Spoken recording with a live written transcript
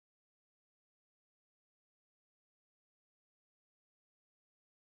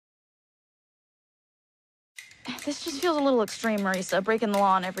This just feels a little extreme, Marisa, breaking the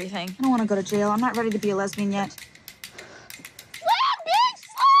law and everything. I don't want to go to jail. I'm not ready to be a lesbian yet.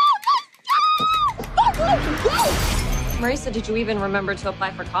 Marisa, did you even remember to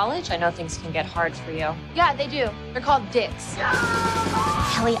apply for college? I know things can get hard for you. Yeah, they do. They're called dicks.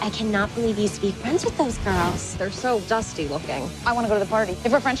 Kelly, I cannot believe you used to be friends with those girls. They're so dusty looking. I want to go to the party.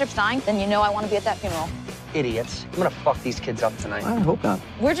 If our friendship's dying, then you know I want to be at that funeral. Idiots. I'm gonna fuck these kids up tonight. I hope not.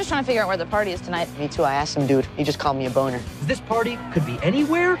 We're just trying to figure out where the party is tonight. Me too, I asked some dude. He just called me a boner. This party could be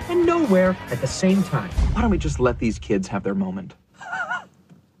anywhere and nowhere at the same time. Why don't we just let these kids have their moment?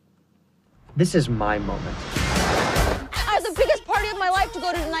 This is my moment. I have the biggest party of my life to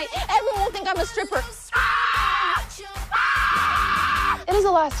go to tonight. Everyone will think I'm a stripper. It is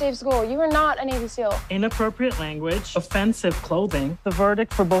the last day of school. You are not a Navy SEAL. Inappropriate language, offensive clothing. The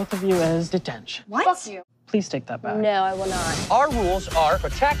verdict for both of you is detention. What? Fuck you. Please take that back. No, I will not. Our rules are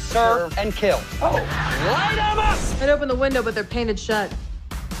protect, serve, and kill. Oh, light them up! I'd open the window, but they're painted shut.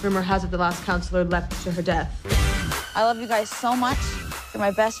 Rumor has it the last counselor left to her death. I love you guys so much. You're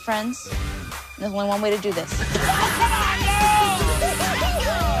my best friends. And there's only one way to do this.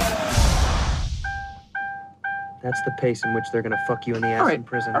 That's the pace in which they're gonna fuck you in the ass in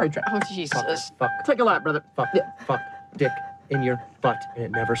prison. All right, Oh, Jesus. Fuck. Take a lap, brother. Fuck. Fuck. Dick in your butt. And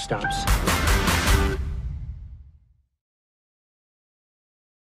it never stops.